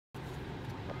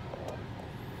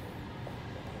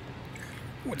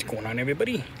What's going on,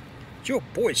 everybody? It's your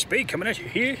boy Spade coming at you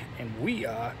here, and we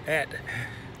are at,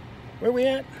 where we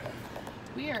at?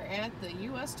 We are at the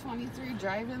US 23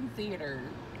 Drive-In Theater.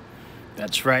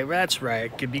 That's right,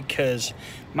 because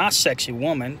my sexy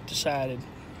woman decided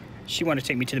she wanted to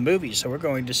take me to the movies, so we're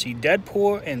going to see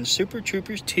Deadpool and Super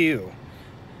Troopers 2.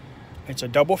 It's a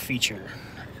double feature.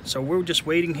 So we're just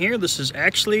waiting here. This is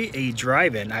actually a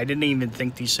drive-in. I didn't even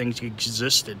think these things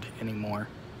existed anymore.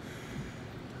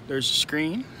 There's a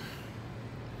screen.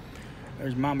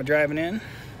 There's Mama driving in.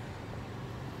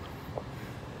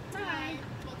 Hi.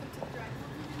 Welcome to the drive.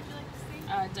 What movie would you like to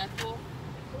see? Deadpool.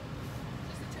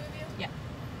 Just the two of you? Yeah.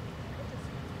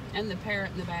 And the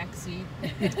parrot in the back seat.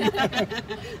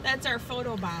 That's our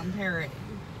photobomb parrot.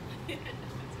 Alright,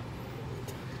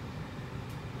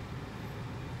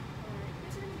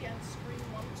 this is going to be on screen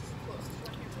one, which is the closest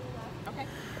one here to the left. Okay.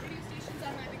 Radio station's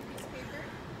on that big piece of paper.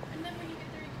 And then when you get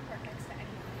there, you can park next to any.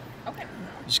 Okay.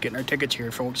 Just getting our tickets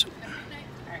here, folks. Have a good night.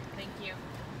 All right. Thank you.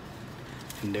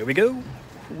 And there we go.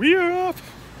 We're off.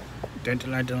 Dun,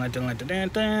 dun, dun, dun, dun, dun, dun,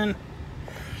 dun.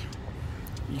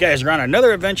 You guys are on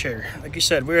another adventure. Like you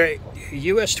said, we're at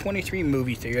US 23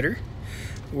 movie theater.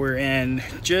 We're in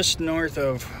just north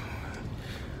of,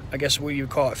 I guess what you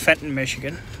call it, Fenton,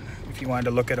 Michigan, if you wanted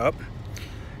to look it up.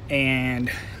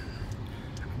 And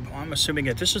I'm assuming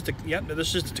that this is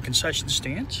the concession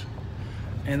stands.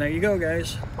 And there you go,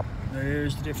 guys.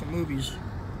 There's the different movies.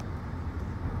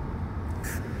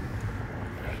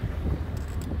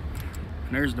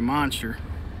 And there's the monster.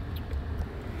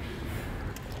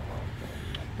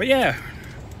 But yeah,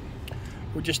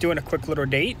 we're just doing a quick little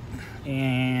date,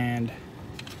 and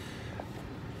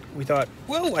we thought,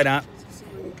 well, why not?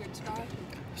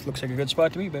 This looks like a good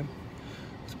spot to me, babe.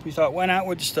 So we thought, why not?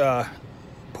 We'll just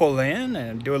pull in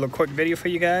and do a little quick video for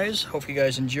you guys. Hope you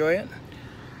guys enjoy it.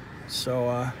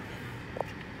 So,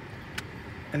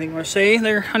 anything you want to say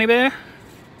there, honey bear?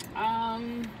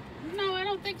 No, I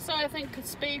don't think so. I think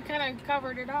Spade kind of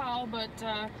covered it all, but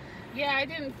yeah, I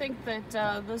didn't think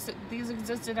that these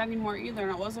existed anymore either,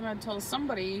 and it wasn't until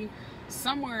somebody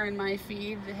somewhere in my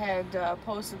feed had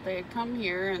posted they had come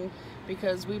here, and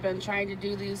because we've been trying to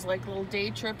do these like little day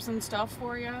trips and stuff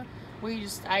for you,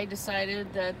 I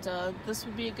decided that this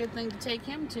would be a good thing to take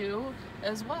him to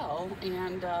as well,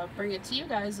 and bring it to you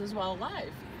guys as well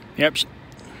live. Yep.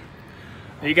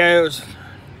 There you guys.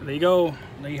 There you go.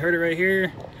 You heard it right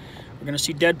here. We're gonna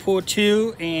see Deadpool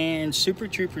 2 and Super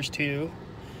Troopers 2,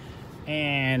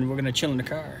 and we're gonna chill in the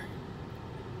car.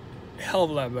 A hell of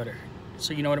a lot better.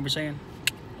 So you know what I'm saying?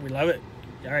 We love it.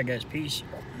 All right, guys. Peace.